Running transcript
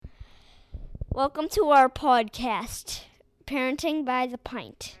Welcome to our podcast, Parenting by the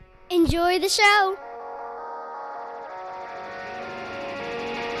Pint. Enjoy the show.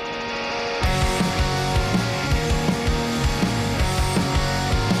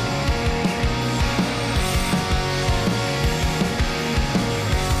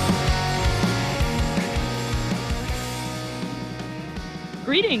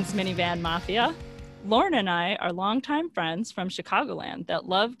 Greetings, Minivan Mafia. Lauren and I are longtime friends from Chicagoland that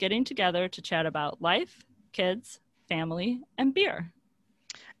love getting together to chat about life, kids, family, and beer.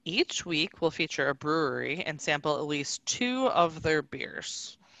 Each week, we'll feature a brewery and sample at least 2 of their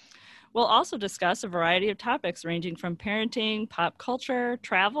beers. We'll also discuss a variety of topics ranging from parenting, pop culture,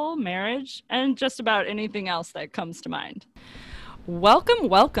 travel, marriage, and just about anything else that comes to mind.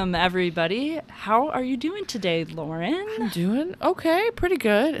 Welcome, everybody. How are you doing today, Lauren? I'm doing okay, pretty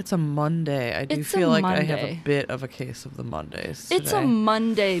good. It's a Monday. I do feel like I have a bit of a case of the Mondays today. It's a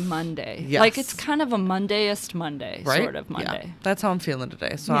Monday. Yes. Like it's kind of a Mondayest Monday, right? Sort of Monday. Yeah. That's how I'm feeling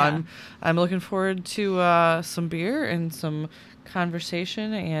today. So Yeah. I'm looking forward to some beer and some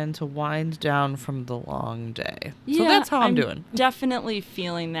conversation and to wind down from the long day. So that's how I'm doing. Definitely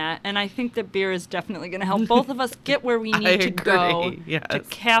feeling that. And I think that beer is definitely going to help both of us get where we need to go yes. to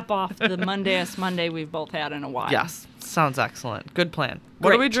cap off the Mondayest Monday we've both had in a while. Yes. Sounds excellent. Good plan.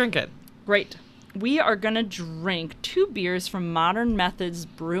 What are we drinking? Great. We are going to drink 2 beers from Modern Methods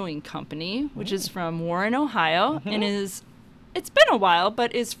Brewing Company, which is from Warren, Ohio, and it's been a while,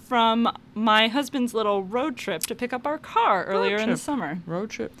 but is from my husband's little road trip to pick up our car earlier in the summer. Road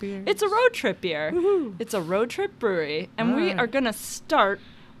trip beer. It's a road trip beer. Woohoo. It's a road trip brewery, and we Alright. are going to start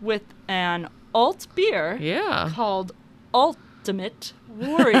with an alt beer called Ultimate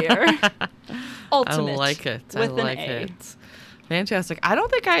Warrior. Ultimate. I like it. With I like an A. it. Fantastic. I don't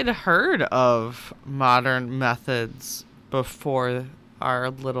think I'd heard of Modern Methods before our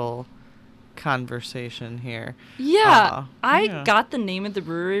little conversation here. Yeah, I yeah. got the name of the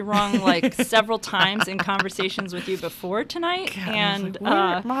brewery wrong like several times in conversations with you before tonight, God, and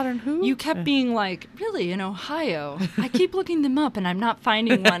like, Modern who? you kept being like, really, in Ohio? I keep looking them up and I'm not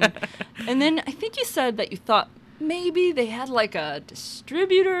finding one. And then I think you said that you thought maybe they had like a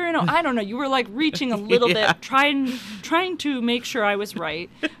distributor, and I don't know. You were like reaching a little bit, trying to make sure I was right,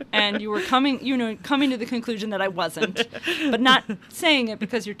 and you were coming to the conclusion that I wasn't, but not saying it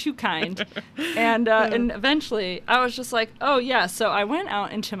because you're too kind. And eventually I was just like, oh yeah. So I went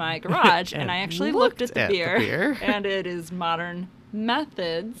out into my garage and I actually looked at the beer, and it is Modern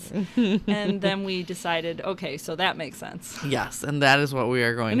Methods, and then we decided, okay, so that makes sense. Yes, and that is what we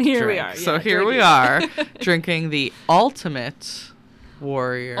are going to here drink. we are. So Yeah, here we are drinking the Ultimate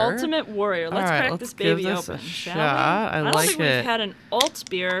Warrior. Ultimate Warrior. Let's crack this baby give this open, a shall shot. we? I don't like think it. we've had an alt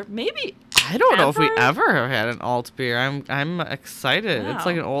beer. Maybe I don't know if we ever? ever have had an alt beer. I'm excited. Wow. It's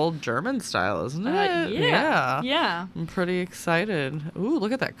like an old German style, isn't it? Yeah. I'm pretty excited. Ooh,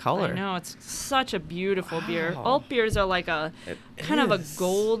 look at that color. I know, it's such a beautiful beer. Wow. Alt beers are like a kind of a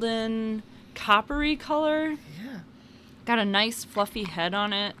golden, coppery color. Yeah. Got a nice fluffy head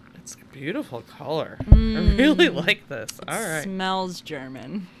on it. It's a beautiful color. I really like this. All right. Smells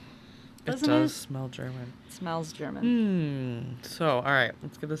German. It Doesn't does it? smell German. It smells German. So, all right,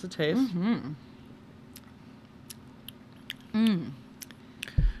 let's give this a taste.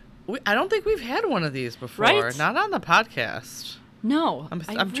 I don't think we've had one of these before. Right? Not on the podcast. No. I'm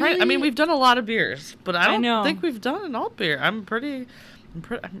trying. I mean, we've done a lot of beers, but I don't know. think we've done an alt beer. I'm pretty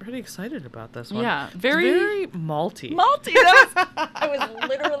excited about this one. Yeah, It's very very malty. Malty.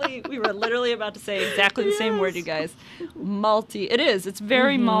 We were literally about to say exactly the same word, you guys. Malty. It is. It's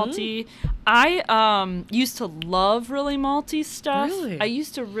very malty. I used to love really malty stuff. Really? I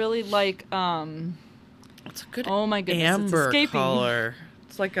used to really like It's a good oh my goodness, amber it's escaping. color.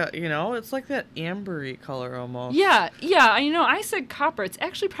 It's like it's like that ambery color almost. Yeah. I said copper. It's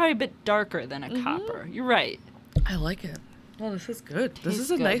actually probably a bit darker than a copper. You're right. I like it. Oh, this is good. This Tastes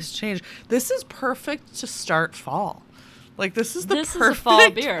is a good. nice change. This is perfect to start fall. Like this is the This is a perfect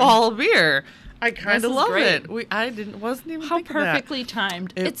fall beer. I kind This of is love great. it. Wasn't even How thinking that. perfectly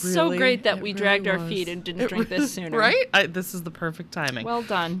timed. It It's so really- great that it we really dragged our was. feet and didn't It drink really- this sooner. Right? This is the perfect timing. Well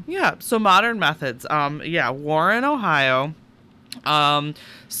done. Yeah. So Modern Methods. Warren, Ohio.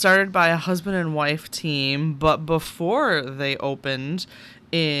 Started by a husband and wife team, but before they opened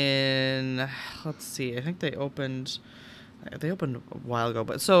in, let's see, I think they opened a while ago.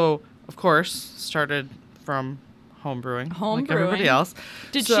 But so, of course, started from home brewing, like everybody brewing. else.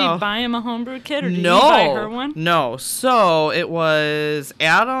 Did So- she buy him a homebrew kit, or did no, you buy her one? No. So it was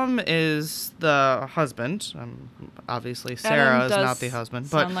Adam is the husband. Obviously, Sarah Adam is does not the husband.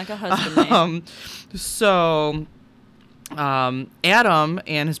 sound But like a husband name. so Adam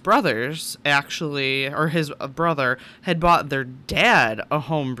and his brothers actually, or his brother, had bought their dad a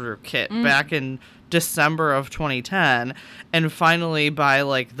homebrew kit back in December of 2010, and finally by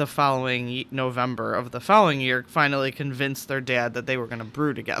like the following November of the following year, finally convinced their dad that they were going to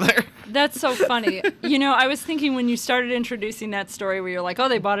brew together. That's so funny. You know, I was thinking when you started introducing that story where you're like, oh,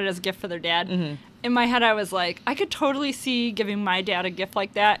 they bought it as a gift for their dad. Mm-hmm. In my head, I was like, I could totally see giving my dad a gift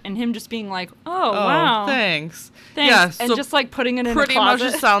like that and him just being like, oh wow. Thanks. Thanks. Yeah, and so just like putting it in a pretty closet.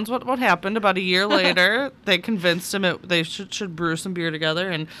 much it sounds what happened. About a year later, they convinced him they should brew some beer together,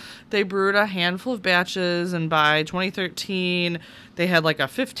 and they brewed a handful of batches, and by 2013, they had like a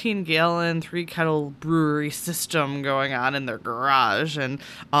 15-gallon, 3-kettle brewery system going on in their garage, and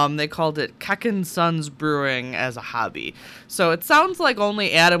they called it Keck & Sons Brewing as a hobby. So it sounds like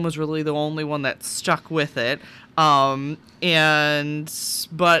only Adam was really the only one that stuck with it. But in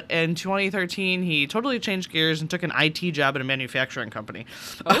 2013, he totally changed gears and took an IT job at a manufacturing company.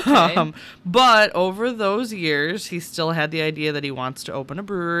 Okay. But over those years, he still had the idea that he wants to open a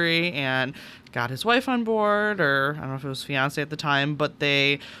brewery, and got his wife on board, or I don't know if it was fiance at the time, but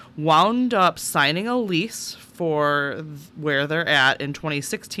they wound up signing a lease for where they're at in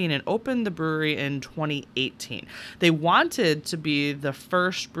 2016 and opened the brewery in 2018. They wanted to be the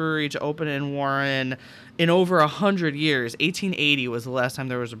first brewery to open in Warren in over 100 years. 1880 was the last time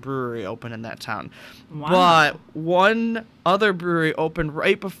there was a brewery open in that town. Wow. But one other brewery opened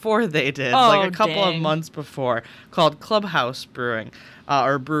right before they did, like a couple of months before, called Clubhouse Brewing,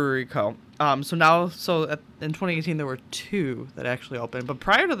 or Brewery Co. In 2018 there were 2 that actually opened, but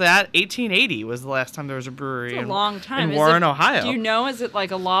prior to that, 1880 was the last time there was a brewery. It's a long time. In Warren, Ohio. Do you know? Is it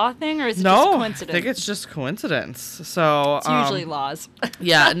like a law thing, or is it No, just coincidence? I think it's just coincidence. So It's usually laws.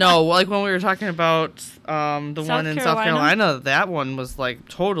 yeah, no, like when we were talking about the one in South Carolina? Carolina, that one was like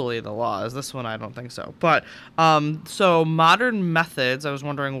totally the laws. This one, I don't think so. But so Modern Methods, I was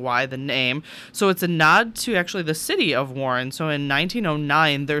wondering why the name. So it's a nod to actually the city of Warren. So in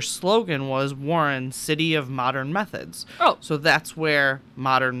 1909, their slogan was Warren, City of Modern Methods. Oh. So that's where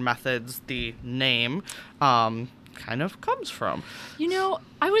Modern Methods, the name, kind of comes from. You know,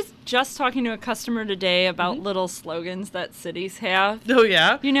 I was just talking to a customer today about little slogans that cities have. Oh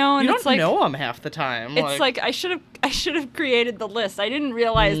yeah, You know, and you it's don't like know them half the time. it's like I should have created the list. I didn't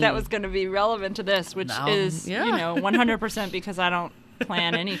realize that was going to be relevant to this, which No, is yeah. 100% because I don't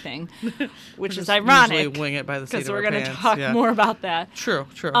plan anything, which is Just ironic. usually wing it by the seat Because of we're our going to pants, talk yeah. more about that. True.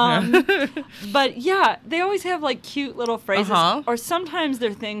 But yeah, they always have like cute little phrases, Uh-huh. or sometimes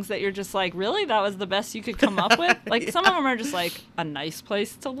they're things that you're just like, really, that was the best you could come up with. Like some of them are just like a nice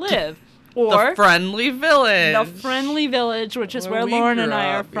place to live, or The Friendly Village. the Friendly Village, which is where we Lauren grew and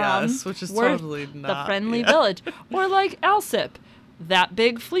I are up, from. yes, which is We're totally the not, Friendly yeah. Village, or like Alsip, that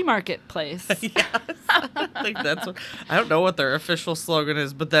big flea market place. I think that's what, I don't know what their official slogan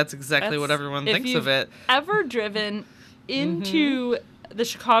is, but that's exactly what everyone If thinks you've of it. Ever driven into the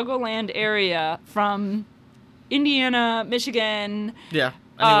Chicagoland area from Indiana, Michigan, Yeah,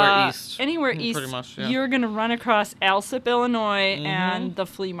 anywhere east. anywhere east, Pretty much, yeah. you're gonna run across Alsip, Illinois, and the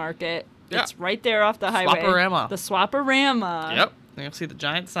flea market. Yeah. It's right there off the highway. Swaparama. The Swaparama. Yep. You'll see the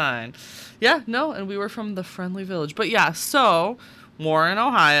giant sign. Yeah, no, and we were from the Friendly Village. But yeah, so Warren,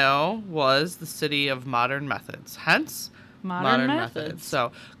 Ohio was the city of Modern Methods, hence Modern Methods.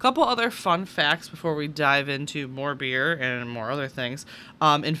 So a couple other fun facts before we dive into more beer and more other things.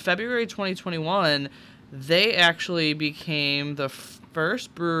 In February 2021, they actually became the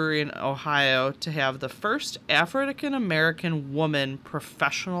first brewery in Ohio to have the first African-American woman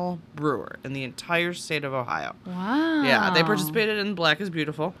professional brewer in the entire state of Ohio. Wow. Yeah, they participated in Black is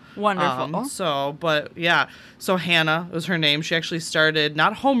Beautiful. Wonderful. So Hannah was her name. She actually started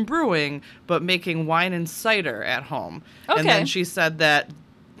not home brewing, but making wine and cider at home. Okay. And then she said that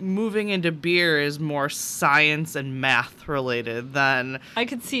moving into beer is more science and math related than I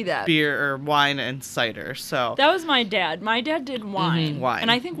could see that. beer or wine and cider. So That was my dad. My dad did wine. wine. And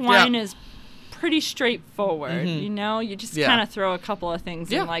I think Yeah. wine is pretty straightforward. You know, you just Yeah. kind of throw a couple of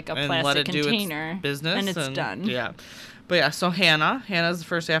things in like a and let plastic it do container its business and it's done. Yeah. But yeah, so Hannah's the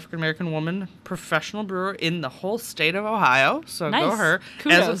first African American woman professional brewer in the whole state of Ohio. So go Nice. her as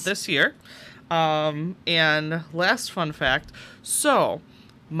Kudos. of this year. And last fun fact. So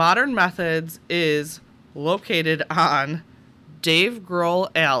Modern Methods is located on Dave Grohl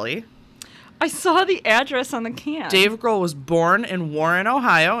Alley. I saw the address on the can. Dave Grohl was born in Warren,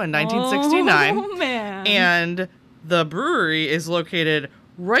 Ohio in 1969. Oh, man. And the brewery is located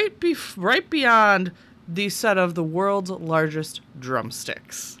right beyond the set of the world's largest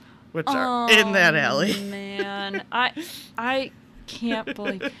drumsticks, which are in that alley. Man, I can't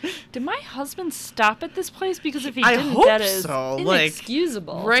believe. Did my husband stop at this place? Because if he I didn't, hope that is so.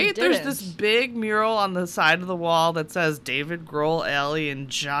 inexcusable. if he Right? There's didn't. this big mural on the side of the wall that says David Grohl Alley in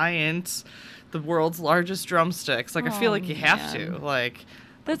giant, the world's largest drumsticks. Like, I feel Oh, like you have man. to. Like,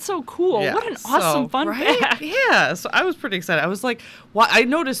 That's so cool. yeah. What an awesome fun right? fact. Yeah. So I was pretty excited. I was like, why? I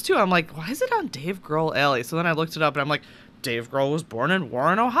noticed too. I'm like, why is it on Dave Grohl Alley? So then I looked it up and I'm like, Dave Grohl was born in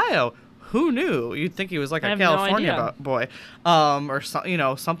Warren, Ohio. Who knew? You'd think he was like I a have no California idea. boy, or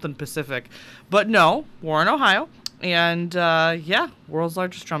something Pacific, but no, Warren, Ohio, and yeah, world's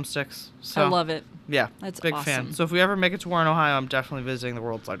largest drumsticks. So I love it. Yeah, That's big awesome. fan. So if we ever make it to Warren, Ohio, I'm definitely visiting the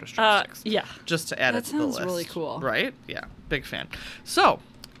world's largest drumsticks. Yeah. Just to add That it to the sounds list. really cool. Right? Yeah, big fan. So,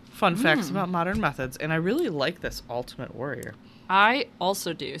 fun facts about modern methods, and I really like this Ultimate Warrior. I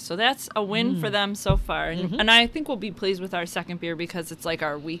also do. So that's a win for them so far. And, and I think we'll be pleased with our second beer because it's like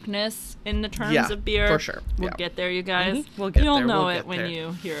our weakness in the terms Yeah, of beer. for sure. We'll Yeah. get there, you guys. Mhm. We'll get You'll there. know We'll it get when there.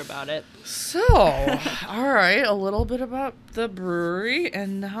 you hear about it. So, all right, a little bit about the brewery,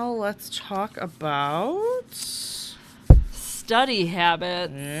 and now let's talk about Study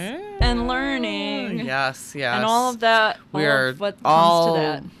habits and learning. Yes, yes. And all of that. We all are of what all,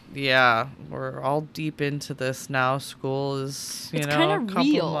 comes to that. yeah, we're all deep into this now. School is, It's a kinda couple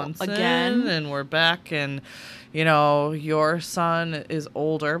real months again. in, and we're back. And your son is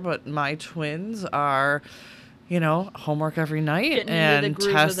older, but my twins are, homework every night Getting into the and groove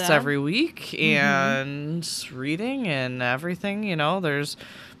of tests that. every week and reading and everything.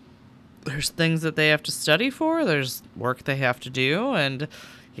 There's things that they have to study for. There's work they have to do, and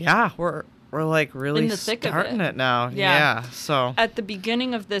yeah, we're like really In the thick of starting it. it now. Yeah. So At the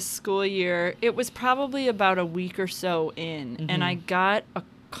beginning of this school year, it was probably about a week or so in, and I got a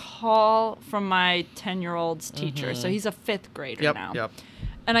call from my 10-year-old's teacher. So he's a 5th grader now. Yep.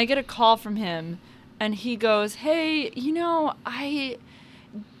 And I get a call from him, and he goes, "Hey,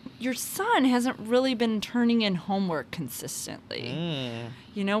 your son hasn't really been turning in homework consistently.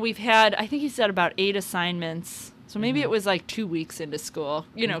 We've had, I think he said about 8 assignments. So maybe it was like 2 weeks into school,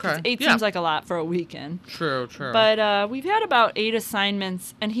 because Okay. 8 Yeah. seems like a lot for a weekend. True. But we've had about 8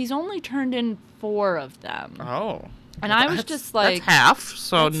 assignments, and he's only turned in 4 of them. Oh. And I was That's- just like, that's half,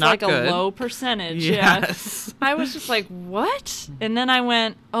 so it's not like good. a low percentage. Yes. Yeah. I was just like, what? And then I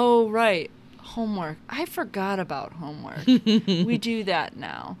went, oh, right. Homework. I forgot about homework. We do that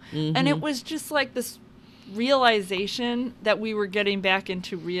now. And it was just like this realization that we were getting back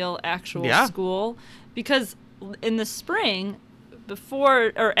into real actual Yeah. school, because in the spring,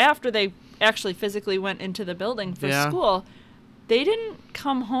 before or after they actually physically went into the building for Yeah. school, they didn't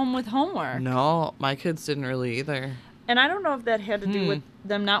come home with homework. No, my kids didn't really either. And I don't know if that had to do with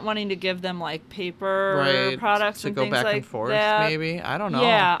them not wanting to give them like paper products to and go things back like and forth, that. maybe. I don't know.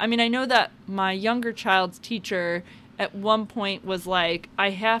 Yeah, I mean, I know that my younger child's teacher at one point was like, I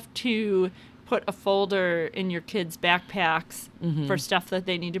have to put a folder in your kids' backpacks for stuff that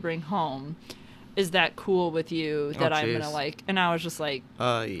they need to bring home. Is that cool with you that I'm going to jeez. like? And I was just like,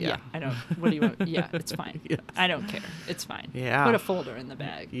 Yeah. I don't, what do you want? Yeah, it's fine. Yes. I don't care. It's fine. Yeah. Put a folder in the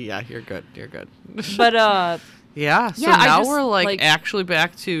bag. Yeah, you're good. You're good. But, Yeah, so Yeah, I now just, we're like- actually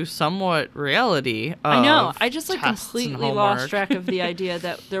back to somewhat reality. I know. of I just like tests and completely lost homework. track of the idea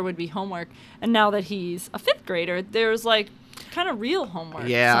that there would be homework. And now that he's a 5th grader, there's like kind of real homework.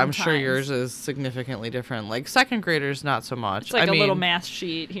 Yeah, I'm sure sometimes. yours is significantly different. Like 2nd graders, not so much. It's like I a little mean, math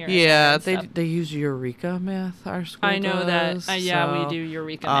sheet here. Yeah, and there and stuff. they use Eureka Math. Our school I know does, that. Yeah, we so, do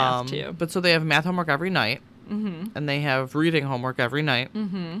Eureka Math too. But so they have math homework every night, and they have reading homework every night,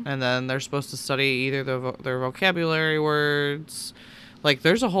 and then they're supposed to study either their vocabulary words. Like,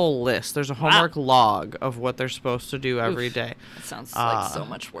 there's a whole list. There's a homework log of what they're supposed to do every Oof. day. It sounds like so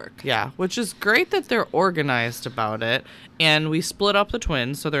much work. Yeah, which is great that they're organized about it. And we split up the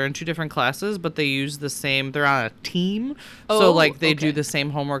twins, so they're in 2 different classes, but they use the same, they're on a team. So, Oh, like, they do okay. the same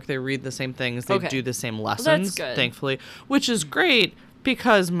homework, they read the same things, they Okay. do the same that's lessons, good. thankfully, which is great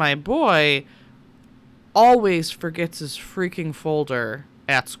because my boy always forgets his freaking folder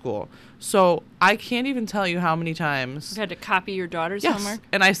at school. So I can't even tell you how many times. You had to copy your daughter's Yes. homework?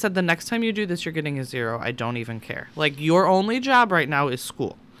 And I said, the next time you do this, you're getting a 0. I don't even care. Like, your only job right now is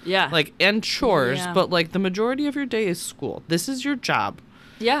school. Yeah. Like, and chores, Yeah. but like the majority of your day is school. This is your job.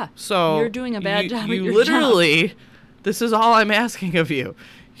 Yeah. So You're doing a bad job at You your literally, this is all I'm asking of you.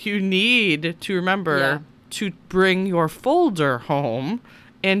 You need to remember Yeah. to bring your folder home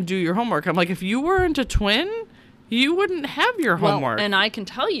and do your homework. I'm like, if you weren't a twin, you wouldn't have your homework. Well, and I can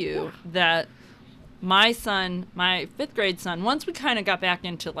tell you that my son, my 5th grade son, once we kind of got back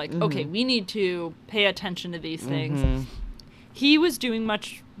into like, okay, we need to pay attention to these things, he was doing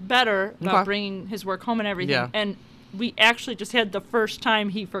much better about Okay. bringing his work home and everything. Yeah. And we actually just had the first time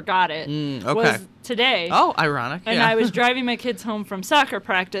he forgot it okay. was today. Oh, ironic. And yeah. I was driving my kids home from soccer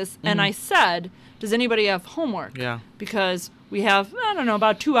practice, and I said, does anybody have homework? Yeah. Because we have, I don't know,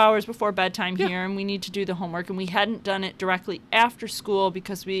 about 2 hours before bedtime here, and we need to do the homework. And we hadn't done it directly after school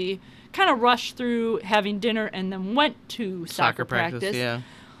because we kind of rushed through having dinner and then went to soccer practice. Yeah.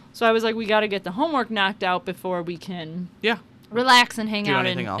 So I was like, we got to get the homework knocked out before we can Yeah. relax and hang Do out and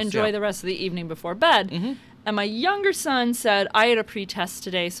anything else, enjoy yeah. the rest of the evening before bed. Mm-hmm. And my younger son said, I had a pre-test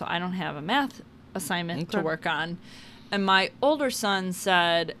today, so I don't have a math assignment to Okay. work on. And my older son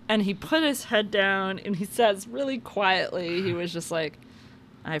said, and he put his head down and he says really quietly, he was just like,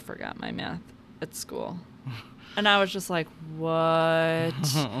 I forgot my math at school. And I was just like, what?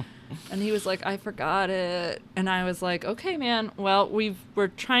 And he was like, I forgot it. And I was like, okay, man, well, we're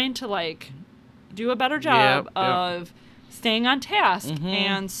trying to like do a better job Yep. of staying on task. Mhm.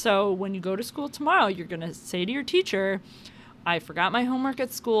 And so when you go to school tomorrow, you're going to say to your teacher, I forgot my homework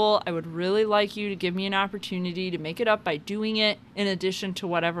at school. I would really like you to give me an opportunity to make it up by doing it in addition to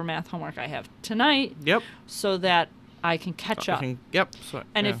whatever math homework I have tonight Yep. so that I can catch up. Yep. So,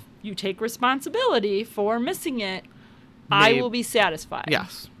 And yeah. if you take responsibility for missing it, I Maybe- will be satisfied.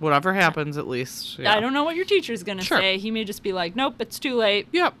 Yes. Whatever happens, at least. Yeah. I don't know what your teacher's going to Sure. say. He may just be like, nope, it's too late.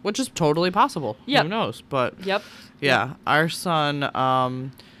 Yep. Which is totally possible. Yep. Who knows? But Yep. yeah, our son,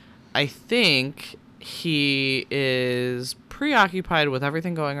 I think he is preoccupied with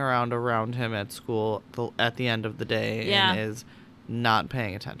everything going around him at school at the end of the day Yeah. and is not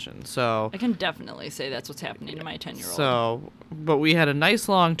paying attention. So I can definitely say that's what's happening to my 10-year-old. So, but we had a nice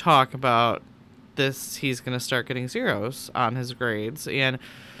long talk about this. He's going to start getting zeros on his grades, and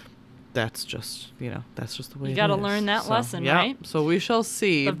that's just, that's just the way You it gotta is. learn that lesson, yeah, right? So we shall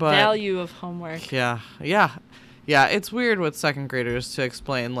see. the but value of homework. yeah. It's weird with second graders to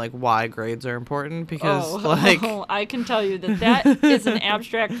explain like why grades are important because I can tell you that is an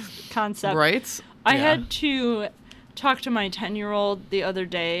abstract concept. right? I Yeah. had to talk to my 10-year-old the other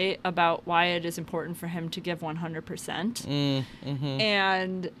day about why it is important for him to give 100%.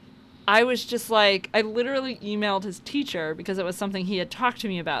 And I was just like, I literally emailed his teacher because it was something he had talked to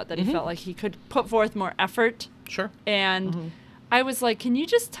me about, that he felt like he could put forth more effort. Sure. And I was like, can you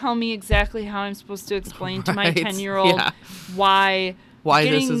just tell me exactly how I'm supposed to explain to my Right, 10-year-old yeah. why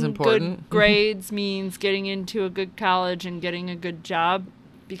This is getting important? good grades means getting into a good college and getting a good job,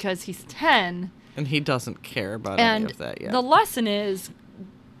 because he's 10. And he doesn't care about And any of that yet. the lesson is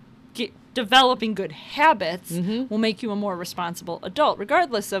developing good habits will make you a more responsible adult,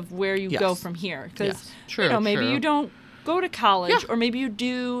 regardless of where you go Yes. from here. Because Yes. True, maybe true. you don't go to college, Yeah. or maybe you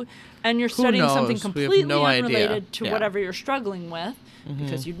do, and you're studying something knows? We have completely no idea. unrelated to Yeah. whatever you're struggling with,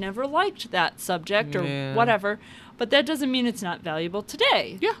 because you'd never liked that subject or Yeah. whatever. But that doesn't mean it's not valuable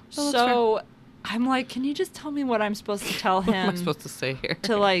today. Yeah, no, that's So I'm like, can you just tell me what I'm supposed to tell what am I him supposed to say here?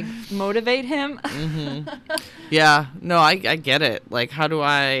 to like motivate him? Yeah, no, I get it. Like, how do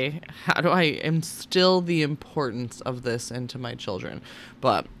I instill the importance of this into my children?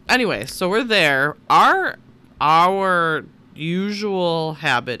 But anyway, so we're there. Our usual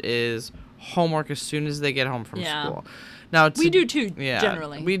habit is homework as soon as they get home from Yeah. school. Now We do too, yeah,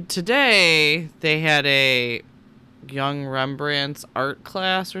 generally. Today they had a Young Rembrandt's art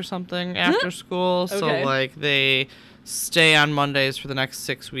class or something after school. So Okay. like they stay on Mondays for the next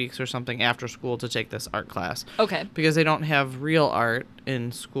 6 weeks or something after school to take this art class. Okay. Because they don't have real art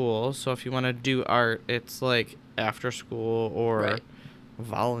in school. So if you want to do art, it's like after school, or Right.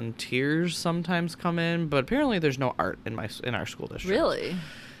 volunteers sometimes come in. But apparently there's no art in our school district. Really?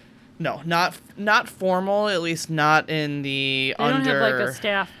 No, not formal. At least not in the They don't have like a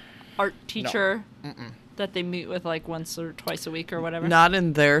staff art teacher Mm-mm. that they meet with like once or twice a week or whatever? Not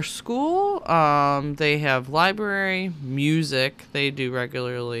in their school. They have library, music they do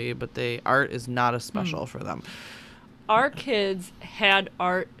regularly, but art is not a special for them. Our kids had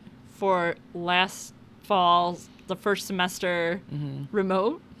art for last fall, the first semester,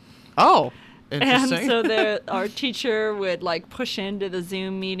 remote. Oh, And interesting. so our teacher would like push into the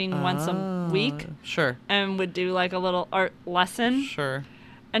Zoom meeting once a week Sure. and would do like a little art lesson. Sure.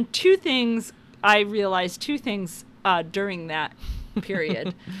 And I realized two things during that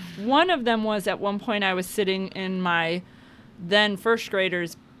period. One of them was, at one point I was sitting in my then first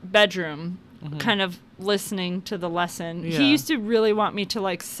grader's bedroom, kind of listening to the lesson. Yeah. He used to really want me to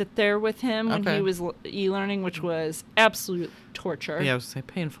like sit there with him when Okay. he was e-learning, which was absolute torture. Yeah, I was gonna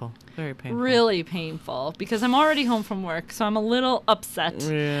say painful. Very painful. Really painful, because I'm already home from work, so I'm a little upset.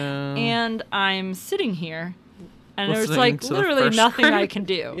 Yeah. And I'm sitting here, and there's Listening like to the literally first nothing I grade? can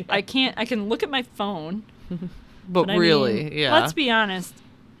do. I can look at my phone. but I really, mean, yeah. Let's be honest.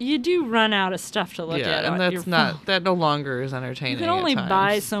 you do run out of stuff to look at. and on your phone. that no longer is entertaining. You can only at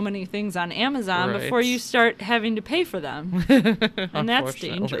buy times. so many things on Amazon Right. before you start having to pay for them, and that's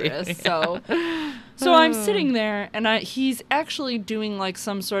Unfortunately. dangerous. So I'm sitting there, and he's actually doing like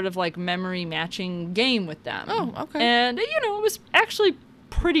some sort of like memory matching game with them. Oh, okay. And it was actually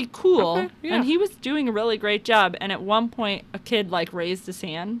pretty cool, Okay, yeah. and he was doing a really great job. And at one point, a kid like raised his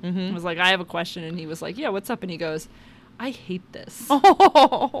hand and was like, "I have a question," and he was like, "Yeah, what's up?" And he goes, "I hate this."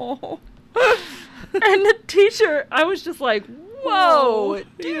 Oh. And the teacher, I was just like, whoa,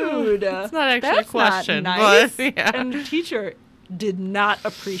 dude. It's not actually a that's question, not nice. but yeah. And the teacher did not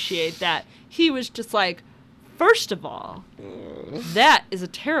appreciate that. He was just like, first of all, that is a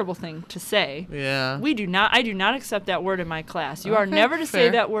terrible thing to say. Yeah. I do not accept that word in my class. You are Okay, never to say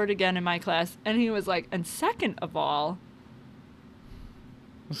fair. that word again in my class. And he was like, and second of all,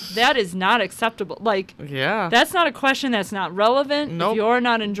 that is not acceptable. Like, Yeah. that's not a question that's not relevant. Nope. If you're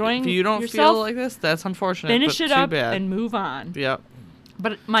not enjoying If you don't yourself, feel like this, that's unfortunate. finish but it too up bad. and move on. Yep.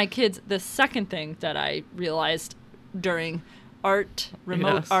 But my kids, the second thing that I realized during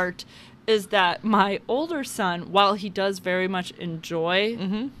remote Yes. art, is that my older son, while he does very much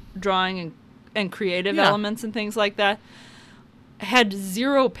enjoy drawing and creative Yeah. elements and things like that, had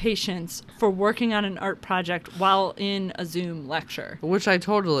zero patience for working on an art project while in a Zoom lecture. Which I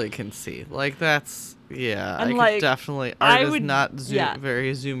totally can see. Like that's And, I like, could definitely. I Art is would- not Zoom, yeah.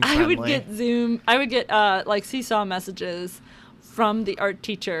 very Zoom friendly. I would get like seesaw messages from the art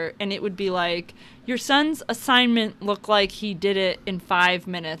teacher, and it would be like, your son's assignment looked like he did it in 5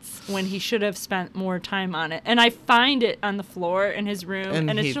 minutes when he should have spent more time on it. And I find it on the floor in his room, And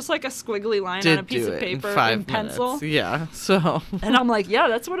and it's he just like a squiggly line Did on a piece do of it in paper 5 in pencil. minutes. Yeah. So. And I'm like, yeah,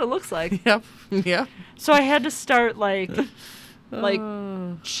 that's what it looks like. Yep. Yep. So I had to start like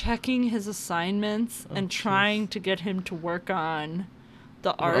Uh, checking his assignments and trying to get him to work on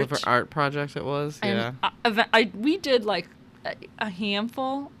the whatever art. art project it was. Yeah. And we did like a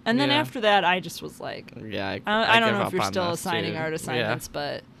handful, and then Yeah. after that, I just was like, Yeah. I don't give know up if you're on still this, assigning dude. art Yeah. assignments,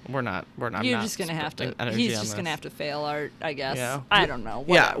 but We're not. you're not just gonna have to. spending energy He's on just gonna this. have to fail art, I guess. Yeah. I don't know.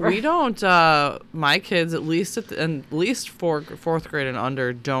 Yeah, Whatever. we don't. My kids, at least fourth grade and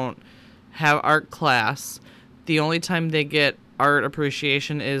under, don't have art class. The only time they get art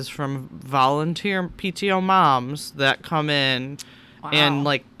appreciation is from volunteer PTO moms that come in and Wow.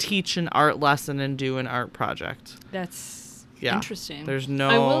 like teach an art lesson and do an art project. That's Yeah, interesting. there's no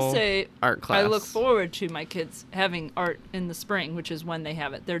I will say art class. I look forward to my kids having art in the spring, which is when they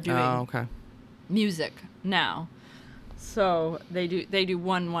have it. They're doing Oh, okay. music now, so they do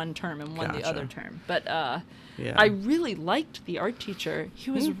one term and one the Gotcha. other term. But Yeah. I really liked the art teacher.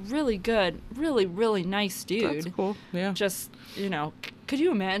 He was really good, really nice dude. That's cool. Yeah. Just could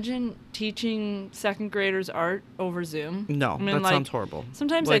you imagine teaching second graders art over Zoom? No, I mean, that like, sounds horrible.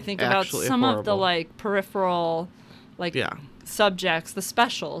 Sometimes I Like, think about actually some of the horrible. like peripheral, like Yeah. subjects, the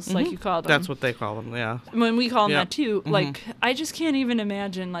specials, like you call them. That's what they call them. Yeah. when we call them Yep. that too. Like I just can't even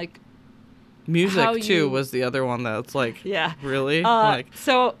imagine like Music How too you- was the other one that's like. yeah. Really?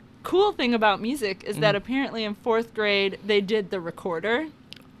 So cool thing about music is Mm-hmm. that apparently in 4th grade they did the recorder.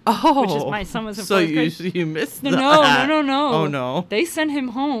 Oh, which is my son was in so 4th grade. you missed No, that. no. Oh no. They sent him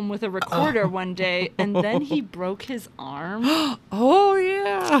home with a recorder one day, and then he broke his arm. Oh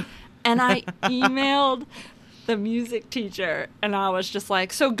yeah. And I emailed the music teacher, and I was just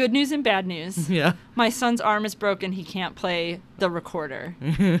like, so good news and bad news. Yeah. My son's arm is broken. He can't play the recorder.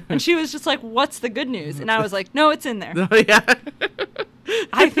 And she was just like, what's the good news? And I was like, no, it's in there. Oh yeah.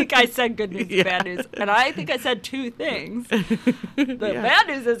 I think I said good news Yeah. and bad news. And I think I said two things. The Yeah. bad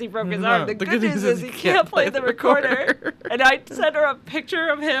news is he broke his No, arm. The good news is he can't play the recorder. And I sent her a picture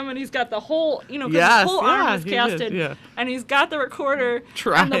of him, and he's got the whole, because Yes, his whole arm yeah, is he did, casted. yeah. And he's got the recorder.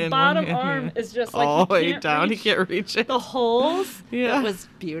 Trying and the bottom one hand, arm yeah. is just like all the he way can't down. reach He can't reach it. the holes. Yeah. It was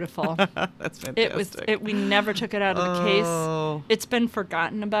beautiful. That's fantastic. We never took it out of the case. Oh. It's been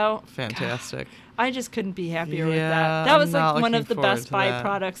forgotten about. Fantastic. I just couldn't be happier with Yeah, that. That was I'm not like one looking of the forward best to that.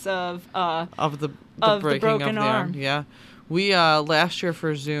 byproducts of Of the Of the breaking broken of the arm. Yeah. We last year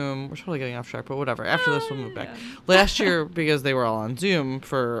for Zoom, we're totally getting off track, but whatever. After this, we'll move back. yeah. Last year, because they were all on Zoom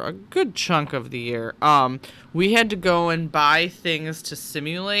for a good chunk of the year, we had to go and buy things to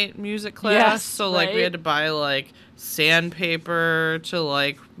simulate music class. Yes, So like we right? had to buy like sandpaper to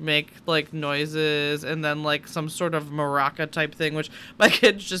like make like noises, and then like some sort of maraca type thing, which my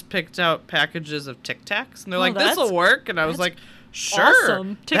kids just picked out packages of Tic Tacs, and they're Oh, like, "This will that's- work," and I was that's like. Sure,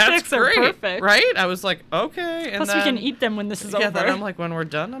 awesome. Tic that's Tacs are great, perfect. right? I was like, okay, and Plus, then, we can eat them when this is yeah, over. then I'm like, when we're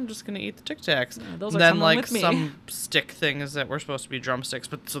done, I'm just gonna eat the Tic Tacs. those And are then coming like with me. some stick things that were supposed to be drumsticks,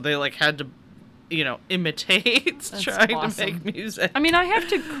 but so they like had to imitates That's trying awesome. to make music. I mean, I have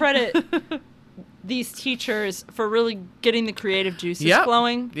to credit these teachers for really getting the creative juices Yep.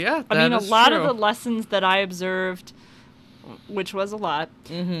 flowing. Yeah, I mean, that a is lot true. of the lessons that I observed, which was a lot,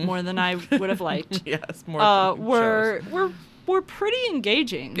 more than I would have liked, Yes, more than were pretty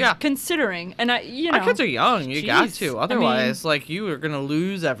engaging. Yeah. Considering, and Our kids are young. You got Jeez. to. I Otherwise, you are going to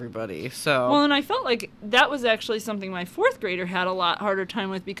lose everybody. So. Well, and I felt like that was actually something my fourth grader had a lot harder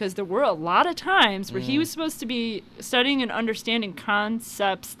time with, because there were a lot of times where he was supposed to be studying and understanding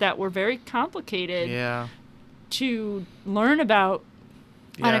concepts that were very complicated yeah. to learn about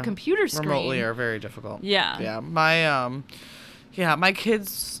on a Yeah. computer screen. Remotely are very difficult. Yeah. Yeah. My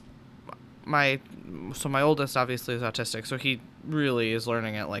kids, my oldest obviously is autistic, so he really is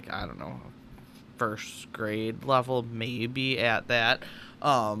learning at I don't know, first grade level, maybe at that.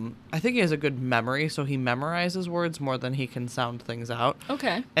 I think he has a good memory, so he memorizes words more than he can sound things out.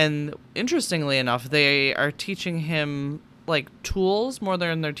 Okay. And interestingly enough, they are teaching him tools more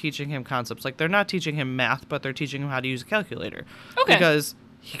than they're teaching him concepts. They're not teaching him math, but they're teaching him how to use a calculator. Okay. Because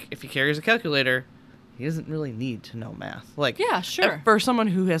if he carries a calculator, he doesn't really need to know math. Yeah, sure. For someone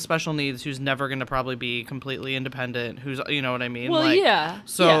who has special needs, who's never going to probably be completely independent, who's, you know what I mean? Well, yeah.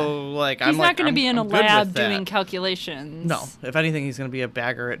 So, yeah. I'm He's not going to be in a I'm good lab with that. doing calculations. No, if anything, he's going to be a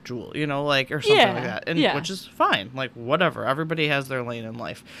bagger at Jewel, or something Yeah, like that, and yeah. which is fine. Whatever, everybody has their lane in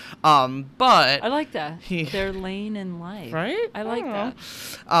life. But I like that. Their lane in life. right, I like that.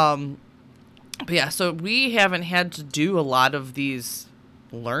 But yeah, so we haven't had to do a lot of these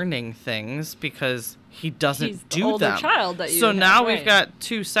learning things because he doesn't He's the do older them. child that you so have, now right. we've got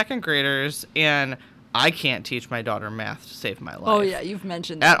 2 second graders, and I can't teach my daughter math to save my life. Oh, yeah. You've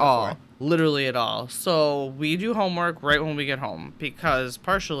mentioned that At all. before. Literally at all. So we do homework right when we get home, because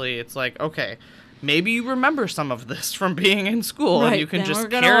partially it's okay, maybe you remember some of this from being in school, and Right, you can then just we're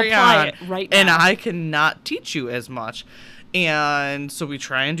gonna carry apply on, it right and now. I cannot teach you as much. And so we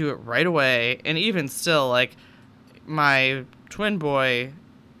try and do it right away. And even still, my twin boy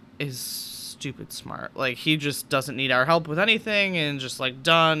is stupid smart. He just doesn't need our help with anything, and just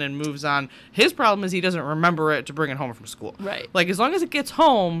done and moves on. His problem is he doesn't remember it to bring it home from school. Right. As long as it gets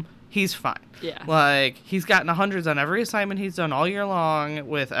home, he's fine. Yeah. He's gotten 100s on every assignment he's done all year long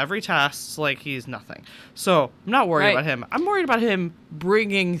with every test. He's nothing. So I'm not worried Right. about him. I'm worried about him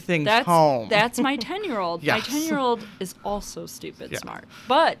bringing things That's home. That's my 10-year-old. Yes. My 10-year-old is also stupid Yeah. smart.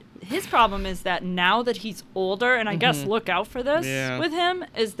 But his problem is that now that he's older, and I guess look out for this Yeah. with him,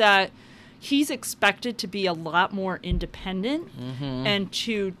 is that he's expected to be a lot more independent and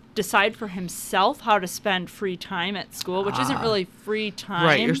to decide for himself how to spend free time at school, which isn't really free time.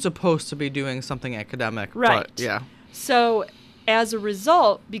 Right. You're supposed to be doing something academic. Right. But yeah. So as a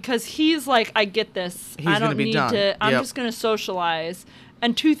result, because he's I get this, He's I gonna don't be need done. to, I'm Yep. just going to socialize.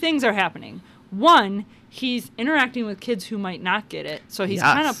 And 2 things are happening. One, he's interacting with kids who might not get it. So he's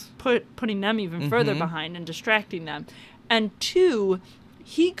Yes. kind of putting them even further behind and distracting them. And 2,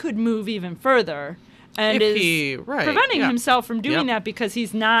 he could move even further and If is he- right, preventing yeah. himself from doing Yep. that because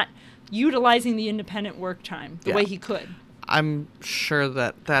he's not utilizing the independent work time the Yeah. way he could. I'm sure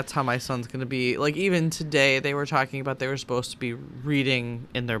that that's how my son's going to be. Even today, they were talking about they were supposed to be reading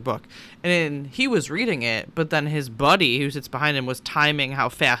in their book. And he was reading it, but then his buddy who sits behind him was timing how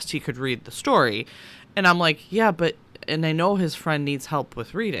fast he could read the story. And I'm yeah, but, and I know his friend needs help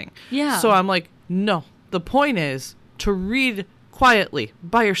with reading. Yeah. So I'm no, the point is to read quietly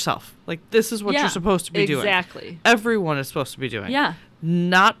by yourself. This is what Yeah, you're supposed to be doing. exactly. Everyone is supposed to be doing. Yeah.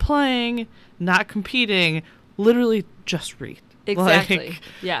 Not playing, not competing, literally just read. Exactly.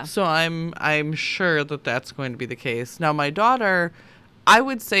 Yeah. So I'm sure that that's going to be the case. Now my daughter, I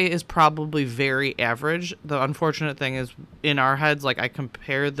would say, is probably very average. The unfortunate thing is in our heads, I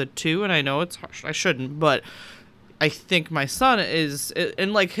compare the 2, and I know it's harsh. I shouldn't, but I think my son is,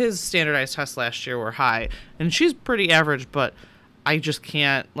 and his standardized tests last year were high, and she's pretty average, but I just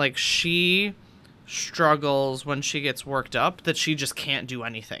can't, she struggles when she gets worked up that she just can't do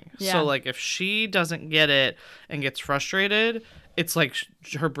anything. Yeah. So if she doesn't get it and gets frustrated, it's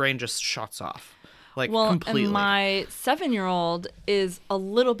her brain just shuts off. Completely. And my 7-year-old is a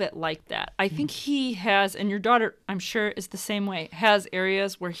little bit like that. I think he has, and your daughter, I'm sure, is the same way, has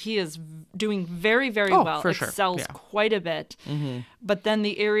areas where he is doing very, very Oh, well, for sure. excels Yeah. quite a bit. But then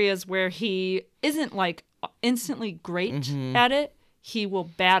the areas where he isn't instantly great at it, he will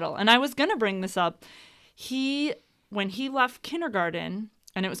battle. And I was going to bring this up. When he left kindergarten,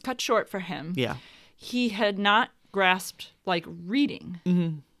 and it was cut short for him, Yeah. he had not grasped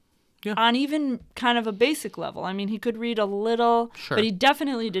reading. Yeah. On even kind of a basic level. I mean, he could read a little, Sure. but he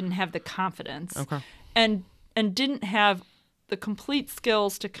definitely didn't have the confidence. Okay. And didn't have the complete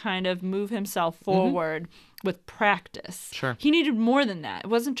skills to kind of move himself forward with practice. Sure. He needed more than that. It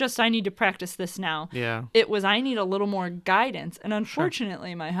wasn't just I need to practice this now. Yeah. It was I need a little more guidance. And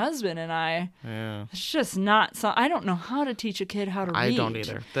unfortunately, my husband and I, it's just not so. I don't know how to teach a kid how to read. I don't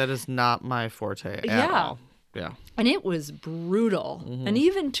either. That is not my forte at Yeah. all. Yeah. And it was brutal. And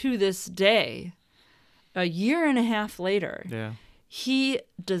even to this day, a year and a half later, Yeah. he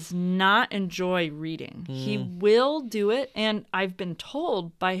does not enjoy reading. He will do it, and I've been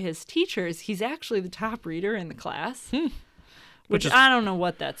told by his teachers he's actually the top reader in the class. Which is- I don't know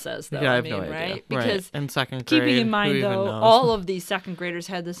what that says, though. Yeah, I have mean, no idea. right? Because in second grade, keeping in who mind, even though, knows? all of these second graders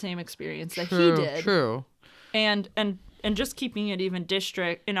had the same experience that True, he did. True. And just keeping it even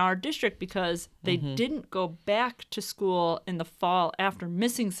in our district, because they didn't go back to school in the fall after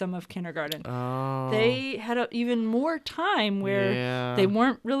missing some of kindergarten. Oh. They had even more time where Yeah. they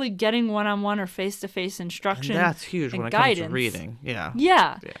weren't really getting one-on-one or face-to-face instruction. And that's huge and when it guidance. comes to reading. Yeah.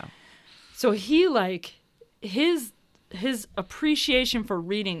 Yeah. Yeah. So he his appreciation for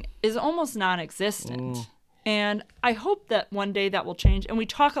reading is almost non-existent. And I hope that one day that will change. And we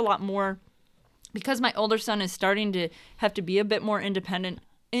talk a lot more because my older son is starting to have to be a bit more independent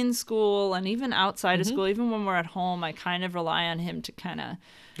in school and even outside of school. Even when we're at home, I kind of rely on him to kind of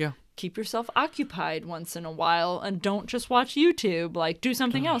Yeah. keep yourself occupied once in a while and don't just watch YouTube, like do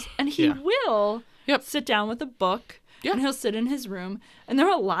something else. And he will sit down with a book and he'll sit in his room. And there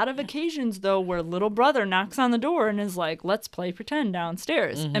are a lot of occasions, though, where little brother knocks on the door and is like, let's play pretend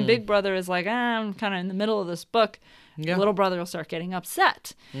downstairs. And big brother is like, I'm kind of in the middle of this book. Yeah. Little brother will start getting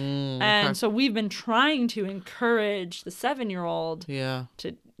upset. And so we've been trying to encourage the 7-year-old Yeah.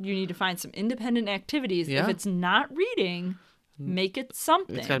 you need to find some independent activities. Yeah. If it's not reading, make it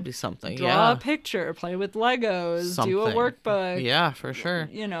something. It's got to be something. Draw a picture, play with Legos, do a Something. workbook. Yeah, for sure.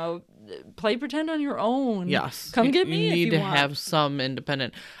 You know, play pretend on your own. Yes. Come You- get me you if need you to want. have some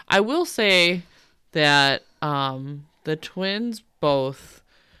independent. I will say that the twins both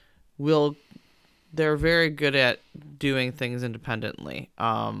they're very good at doing things independently.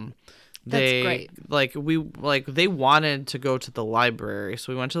 They great. they wanted to go to the library.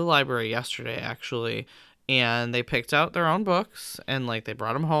 So we went to the library yesterday actually, and they picked out their own books and they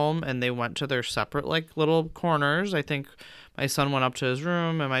brought them home and they went to their separate little corners. I think my son went up to his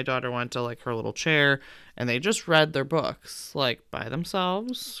room and my daughter went to her little chair, and they just read their books by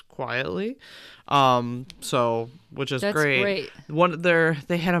themselves quietly. Which is That's great.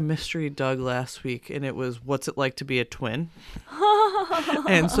 They had a mystery Doug last week, and it was what's it like to be a twin?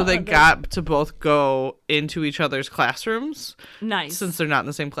 And so they got to both go into each other's classrooms. Nice. Since they're not in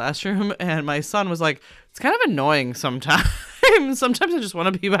the same classroom. And my son was like, it's kind of annoying sometimes. Sometimes I just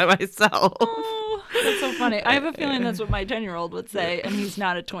want to be by myself. Oh, that's so funny. I have a feeling that's what my 10-year-old would say, and he's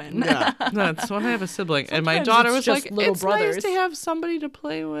not a twin. Yeah, that's when I have a sibling. And my Sometimes daughter it's was just like, little it's brothers. nice to have somebody to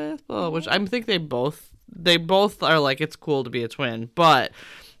play with. Well, which I think they both are like, it's cool to be a twin, but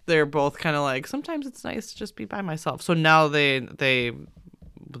they're both kind of like, sometimes it's nice to just be by myself. So now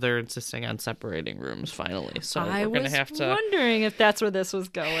they're insisting on separating rooms finally. So I we're gonna was have to. wondering if that's where this was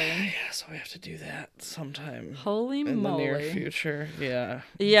going. Yeah, so we have to do that sometime Holy in moly. the near future. Yeah,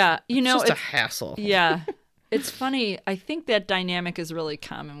 Yeah, you know, it's just a hassle. yeah. It's funny. I think that dynamic is really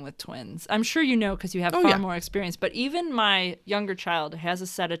common with twins. I'm sure you know because you have Oh, far yeah. more experience. But even my younger child has a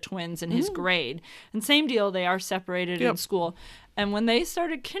set of twins in his grade. And same deal, they are separated in Yep. school. And when they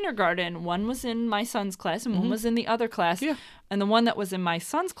started kindergarten, one was in my son's class and one was in the other class. Yeah. And the one that was in my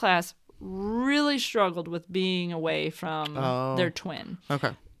son's class really struggled with being away from Oh. their twin.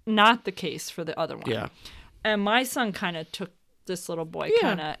 Okay. Not the case for the other one. Yeah. And my son kind of took this little boy Yeah.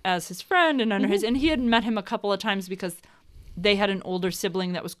 kind of as his friend and under his, and he had met him a couple of times because they had an older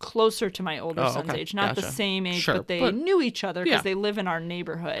sibling that was closer to my older Oh, son's okay. age, not the Gotcha. same age, Sure, but they but- knew each other because Yeah. they live in our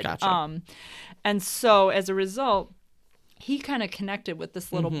neighborhood. Gotcha. And so as a result, he kind of connected with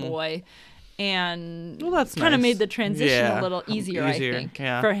this little boy and Well, that's kind of nice. made the transition Yeah. a little easier, I Easier, think,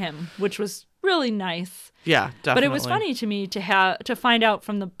 yeah. for him, which was really nice. Yeah, definitely. But it was funny to me to find out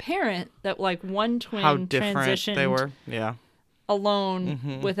from the parent that one twin how different transitioned they were. Yeah.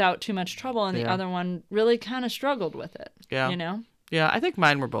 alone without too much trouble, and the Yeah. other one really kind of struggled with it. Yeah. You know? Yeah, I think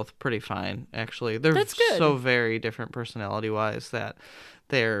mine were both pretty fine, actually. They're That's good. so very different personality-wise that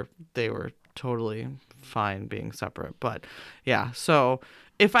they were totally fine being separate. But yeah, so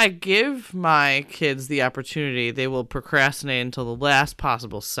if I give my kids the opportunity, they will procrastinate until the last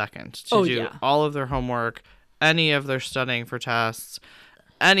possible second to do yeah. all of their homework, any of their studying for tests,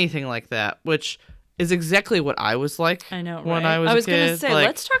 anything like that, which is exactly what I was like I know, when right? I was a I was kid. gonna say, Like,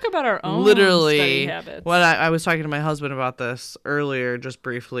 let's talk about our own literally study habits. when I was talking to my husband about this earlier just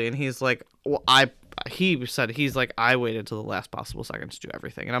briefly, and he's like, well, he said, he's like, I waited till the last possible second to do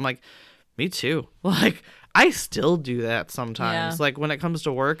everything. And I'm like, me too. Like, I still do that sometimes. Yeah. Like, when it comes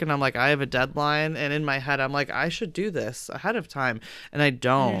to work and I'm like, I have a deadline, and in my head, I'm like, I should do this ahead of time. And I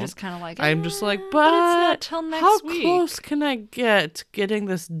don't. And you're just kind of like, I'm just like, it's but not till next how week. close can I get to getting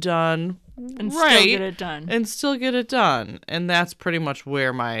this done And still get it done. and still get it done? And that's pretty much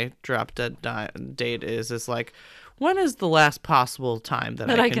where my drop dead date is like, when is the last possible time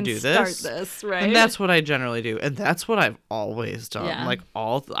that I can do start this? this, right? And that's what I generally do. And that's what I've always done. Yeah. Like,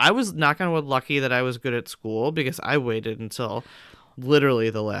 I was, knock on wood, lucky that I was good at school, because I waited until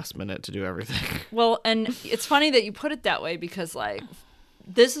literally the last minute to do everything. Well, and it's funny that you put it that way, because like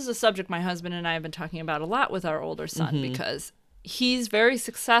this is a subject my husband and I have been talking about a lot with our older son, because he's very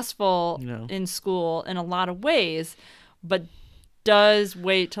successful in school in a lot of ways, but does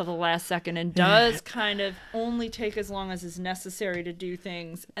wait till the last second and does kind of only take as long as is necessary to do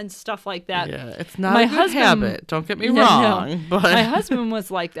things and stuff like that. Yeah, it's not a good habit. Don't get me wrong. But my husband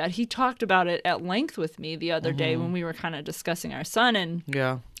was like that. He talked about it at length with me the other day when we were kind of discussing our son,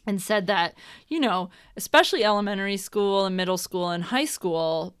 and said that, you know, especially elementary school and middle school and high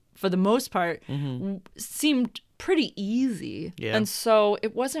school, for the most part, seemed pretty easy. Yeah. And so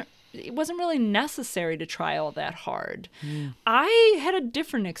it wasn't really necessary to try all that hard. I had a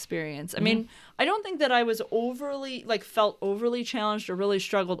different experience. I mean, I don't think that I was felt overly challenged or really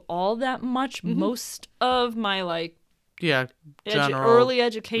struggled all that much most of my early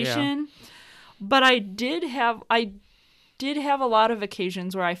education. But I did have a lot of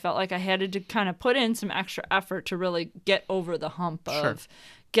occasions where I felt like I had to kind of put in some extra effort to really get over the hump of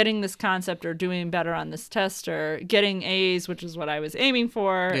getting this concept or doing better on this test or getting A's, which is what I was aiming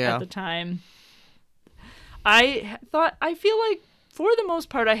for at the time. I feel like for the most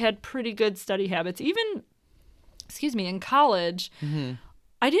part, I had pretty good study habits. Even, in college,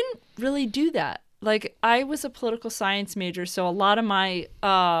 I didn't really do that. Like, I was a political science major, so a lot of my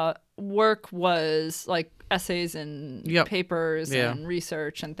work was like essays and papers and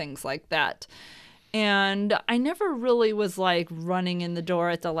research and things like that. And I never really was like running in the door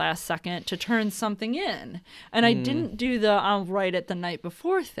at the last second to turn something in. And I didn't do the I'll write it the night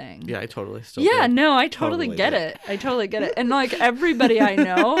before thing. Yeah, I totally still Yeah, do. no, I totally get it. I totally get it. And like everybody I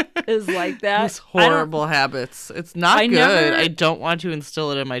know is like that. Those horrible habits. It's not good. I don't want to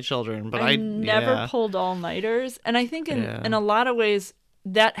instill it in my children, but I never pulled all-nighters. And I think in a lot of ways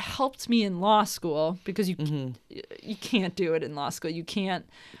that helped me in law school, because you can't do it in law school. You can't.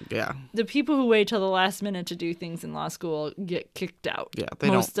 Yeah. The people who wait till the last minute to do things in law school get kicked out. Yeah, they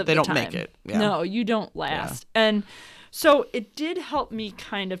don't make it. Yeah. No, you don't last. Yeah. And so it did help me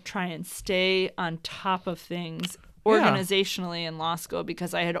kind of try and stay on top of things organizationally in law school,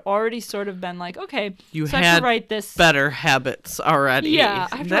 because I had already sort of been like, okay, you so had I have to write this better habits already. Yeah,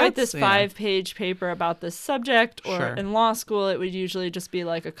 I have to write this 5-page paper about this subject, or in law school it would usually just be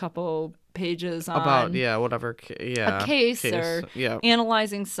like a couple pages on about a case or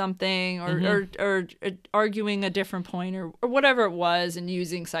analyzing something or arguing a different point or whatever it was, and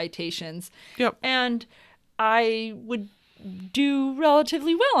using citations. Yep. And I would do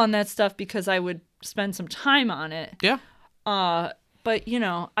relatively well on that stuff because I would spend some time on it. Yeah. But you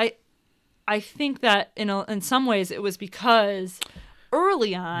know, I think that in some ways it was because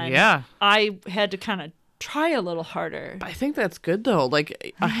early on, I had to kind of try a little harder. I think that's good though.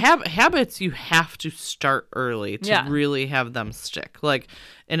 Like habits, you have to start early to really have them stick. Like,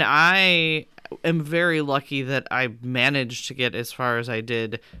 and I am very lucky that I managed to get as far as I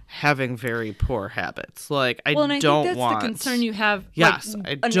did having very poor habits. Like, I think that's the concern you have. Yes,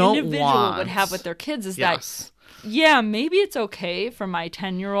 like, an individual would have with their kids is that. Yeah, maybe it's okay for my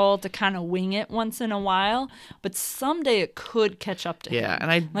 10-year-old to kind of wing it once in a while, but someday it could catch up to him. Yeah,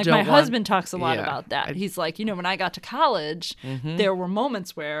 and I like my husband talks a lot about that. He's like, you know, when I got to college, there were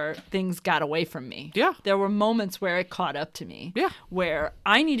moments where things got away from me. Yeah. There were moments where it caught up to me. Yeah. Where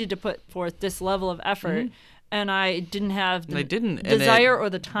I needed to put forth this level of effort. And I didn't have the desire or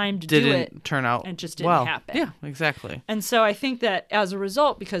the time to do it. Didn't turn out and just didn't happen. Yeah, exactly. And so I think that as a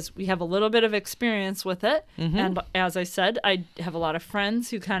result, because we have a little bit of experience with it, and as I said, I have a lot of friends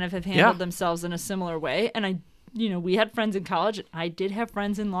who kind of have handled themselves in a similar way. And we had friends in college. And I did have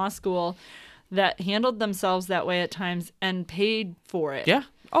friends in law school that handled themselves that way at times and paid for it. Yeah.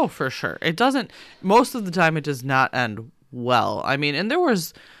 Oh, for sure. It doesn't. Most of the time, it does not end well. I mean, and there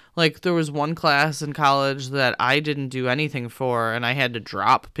was one class in college that I didn't do anything for, and I had to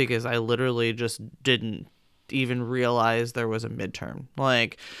drop because I literally just didn't even realize there was a midterm.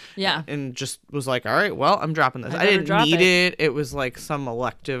 Like, and just was like, all right, well, I'm dropping this. I didn't need it. It was like some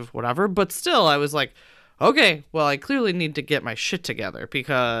elective whatever, but still, I was like, okay, well, I clearly need to get my shit together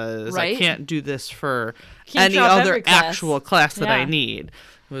because I Right? can't do this for Can't any drop other every class. actual class that I Yeah. need.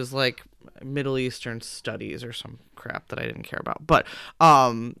 It was like Middle Eastern studies or some crap that I didn't care about. But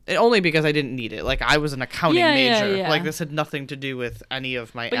only because I didn't need it. Like, I was an accounting Yeah, yeah, major. yeah. Like, this had nothing to do with any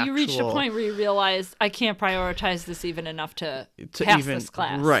of my But actual... you reached a point where you realized I can't prioritize this even enough to pass this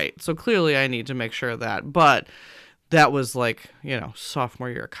class. Right. So clearly I need to make sure of that. But that was like, sophomore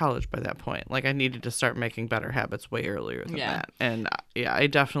year of college by that point. Like, I needed to start making better habits way earlier than Yeah. that. And I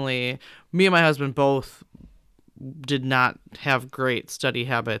definitely, me and my husband both did not have great study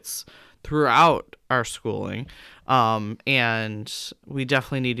habits throughout our schooling. And we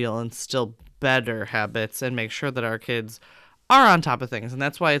definitely need to instill better habits and make sure that our kids are on top of things. And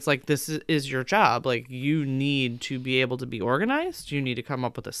that's why it's like, this is your job. Like, you need to be able to be organized. You need to come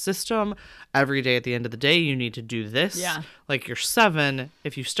up with a system every day. At the end of the day, you need to do this. Yeah. Like, you're 7.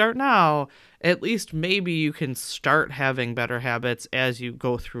 If you start now, at least maybe you can start having better habits as you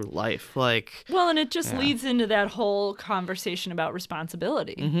go through life. Like, Well, and it just leads into that whole conversation about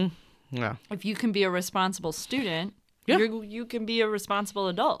responsibility. yeah. If you can be a responsible student, Yeah. you can be a responsible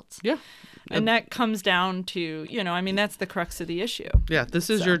adult. Yeah. And that comes down to, that's the crux of the issue. Yeah, this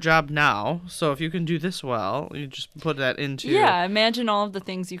is your job now. So if you can do this well, you just put that into... Yeah, imagine all of the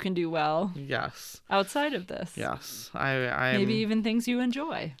things you can do well Yes. outside of this. Yes. I Maybe even things you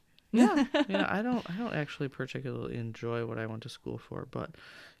enjoy. Yeah. I don't actually particularly enjoy what I went to school for, but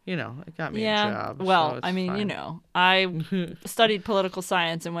it got me a job. Well, so it's I mean, fine. I studied political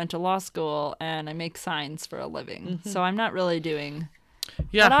science and went to law school, and I make signs for a living. So I'm not really doing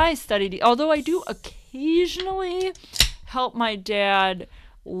Yeah. what I studied. Although I do occasionally help my dad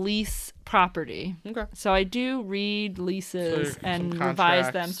lease property. Okay. So I do read leases So and some revise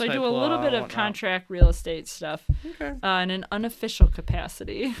them. contracts, So I do type a little law, bit of whatnot. contract real estate stuff Okay. in an unofficial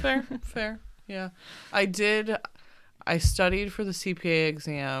capacity. Fair. Yeah. I studied for the CPA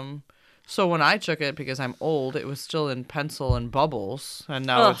exam. So when I took it, because I'm old, it was still in pencil and bubbles, and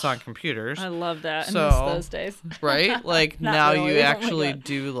now Ugh. it's on computers. I love that. I So- miss those days. Right? Like, Not now really. you Oh my actually God.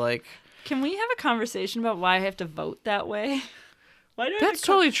 do, like... Can we have a conversation about why I have to vote that way? Why do I have That's to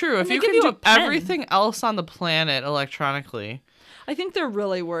co- totally true. If they you give can you a do pen. everything else on the planet electronically... I think they're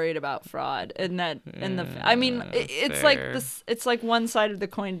really worried about fraud and I mean it's like fair. this, it's like one side of the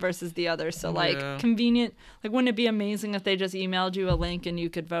coin versus the other. So like Yeah. convenient, like wouldn't it be amazing if they just emailed you a link and you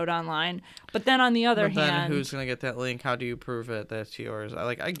could vote online? But then on the other But then hand, who's going to get that link? How do you prove it that's yours?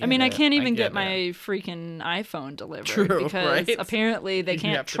 I I mean, I can't even get it. my freaking iPhone delivered True, because right? apparently they You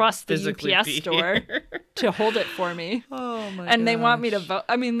can't have to trust the physically UPS be store here. to hold it for me. Oh my And they want me to gosh. vote.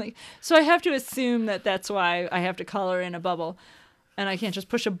 I mean, like, so I have to assume that that's why I have to color in a bubble, and I can't just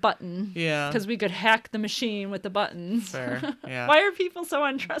push a button. Yeah. Because we could hack the machine with the buttons. Fair. Yeah. Why are people so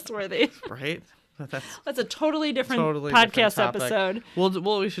untrustworthy? Right? That's That's a totally different totally podcast different topic. episode.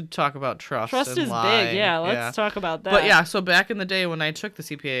 Well, we should talk about trust. Trust and is lying. big. Yeah, let's talk about that. But yeah, so back in the day when I took the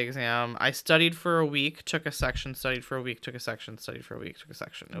CPA exam, I studied for a week, took a section, studied for a week, took a section, studied for a week, took a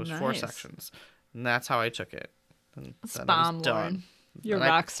section. It was 4 Nice. sections. And that's how I took it. And then I Bomb, was done. Lauren. You're a And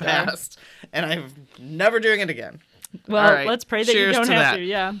I rock star. passed, and I'm never doing it again. Well, All right, let's pray that you cheers don't to have that. to.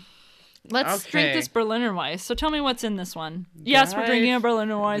 Yeah. Let's drink Okay. this Berliner Weiss. So tell me what's in this one. Yes, we're drinking a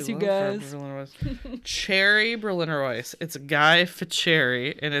Berliner Weiss, you We love guys. Berliner Weiss. Cherry Berliner Weiss. It's Guy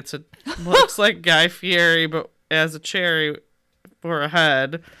Fieri, and it's looks like Guy Fieri, but as a cherry for a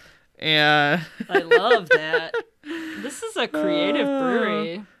head. And I love that. This is a creative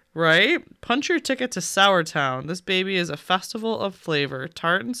brewery. right, punch your ticket to Sourtown. This baby is a festival of flavor: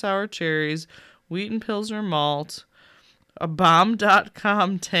 tart and sour cherries, wheat and pilsner malt. A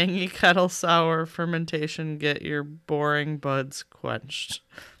bomb.com tangy kettle sour fermentation. Get your boring buds quenched.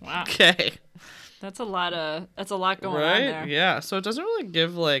 Wow. Okay. That's a lot going on Right? there. Yeah. So it doesn't really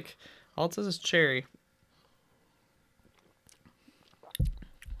give like all it says is cherry.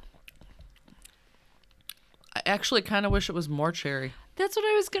 I actually kind of wish it was more cherry. That's what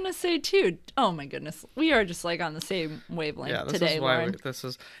I was gonna say too. Oh my goodness, we are just like on the same wavelength Yeah, this today, is why Lauren. this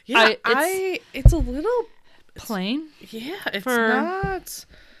is. Yeah, it's a little. Plain. Yeah, it's For not.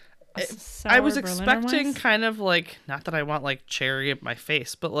 A I was sour Berliner expecting Weiss? kind of like, not that I want like cherry at my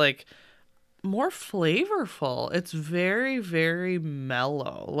face, but like more flavorful. It's very, very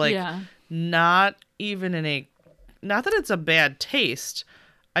mellow. Like Yeah. not even in a, not that it's a bad taste.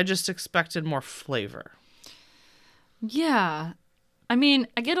 I just expected more flavor. Yeah. I mean,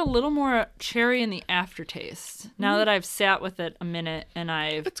 I get a little more cherry in the aftertaste now that I've sat with it a minute and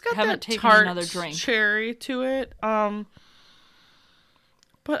I It's got haven't that taken tart another drink. cherry to it.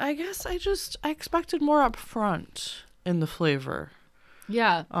 But I guess I expected more up front in the flavor.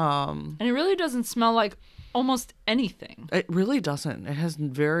 Yeah. And it really doesn't smell like almost anything. It really doesn't. It has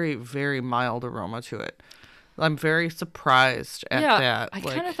very, very mild aroma to it. I'm very surprised at that. I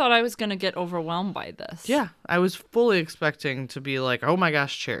kind of thought I was going to get overwhelmed by this. Yeah, I was fully expecting to be like, oh my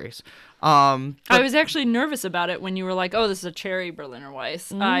gosh, cherries. I was actually nervous about it when you were like, oh, this is a cherry Berliner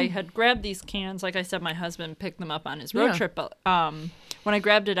Weiss. I had grabbed these cans. Like I said, my husband picked them up on his road trip. But when I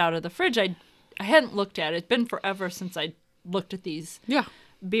grabbed it out of the fridge, I hadn't looked at it. It's been forever since I looked at these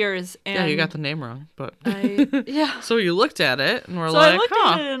beers. And you got the name wrong, but yeah. So you looked at it and were So like, I looked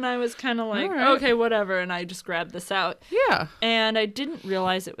at it and I was kind of like, All right. okay, whatever. And I just grabbed this out. Yeah. And I didn't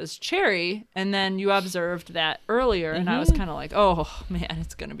realize it was cherry. And then you observed that earlier, and I was kind of like, oh man,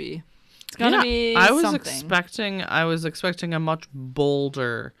 it's gonna be I was something. I was expecting a much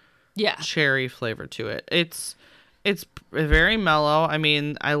bolder Yeah. cherry flavor to it. It's very mellow. I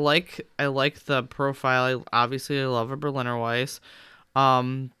mean, I like the profile. Obviously I love a Berliner Weiss.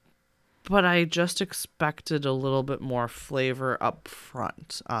 But I just expected a little bit more flavor up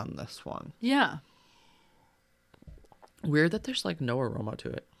front on this one. Yeah. Weird that there's like no aroma to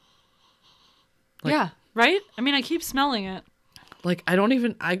it. Yeah, right? I mean, I keep smelling it. Like I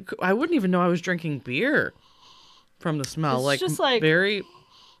wouldn't even know I was drinking beer from the smell. It's like just like very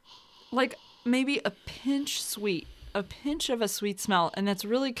like maybe a pinch sweet, a pinch of a sweet smell, and that's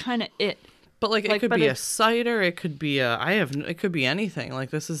really kind of it. But it could be a cider, it could be it could be anything. Like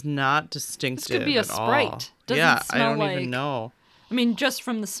this is not distinctive. This could be a at Sprite. all. Doesn't smell I don't like, even know. I mean, just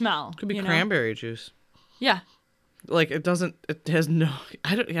from the smell. Could be cranberry juice. Yeah. Like it has no.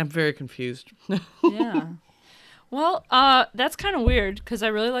 I'm very confused. Yeah. Well, that's kind of weird because I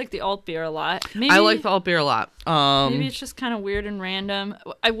really like the alt beer a lot. Maybe, I like the alt beer a lot. Maybe it's just kind of weird and random.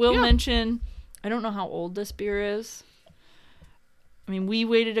 I will mention, I don't know how old this beer is. I mean, we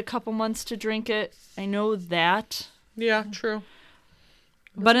waited a couple months to drink it. I know that. Yeah, true.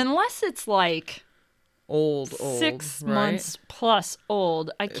 But unless it's like old, 6 right? months plus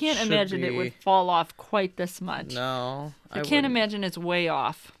old, I can't imagine it would fall off quite this much. No. I can't imagine it's way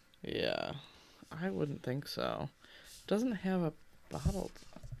off. Yeah. I wouldn't think so. It doesn't have a bottled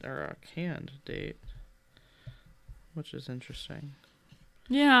or a canned date, which is interesting.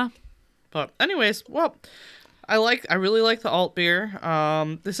 Yeah. But anyways, well, I really like the alt beer.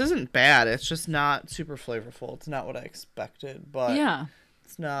 This isn't bad. It's just not super flavorful. It's not what I expected, but yeah.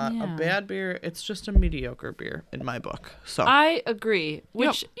 It's not a bad beer. It's just a mediocre beer in my book. So I agree.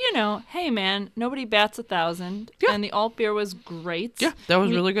 Which, hey man, nobody bats 1,000. Yeah. And the alt beer was great. Yeah, that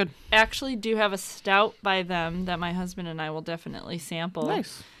was really good. Actually do have a stout by them that my husband and I will definitely sample.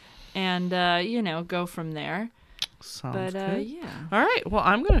 Nice. And go from there. Sounds good. Yeah. All right. Well,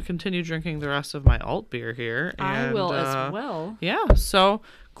 I'm going to continue drinking the rest of my alt beer here. And, I will as well. Yeah. So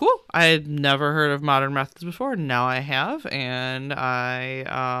cool. I had never heard of Modern Methods before. Now I have. And if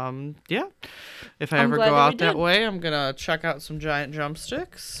I ever go out that way, I'm going to check out some Giant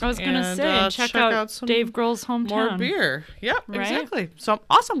Jumpsticks. I was going to say, check out some Dave Grohl's hometown. More beer. Yep, right? Exactly. So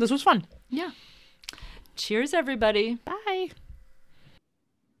awesome. This was fun. Yeah. Cheers, everybody. Bye.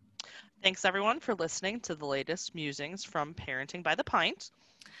 Thanks, everyone, for listening to the latest musings from Parenting by the Pint.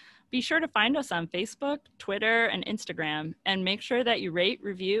 Be sure to find us on Facebook, Twitter, and Instagram, and make sure that you rate,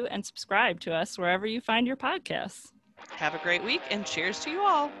 review, and subscribe to us wherever you find your podcasts. Have a great week, and cheers to you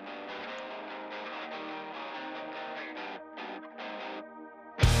all.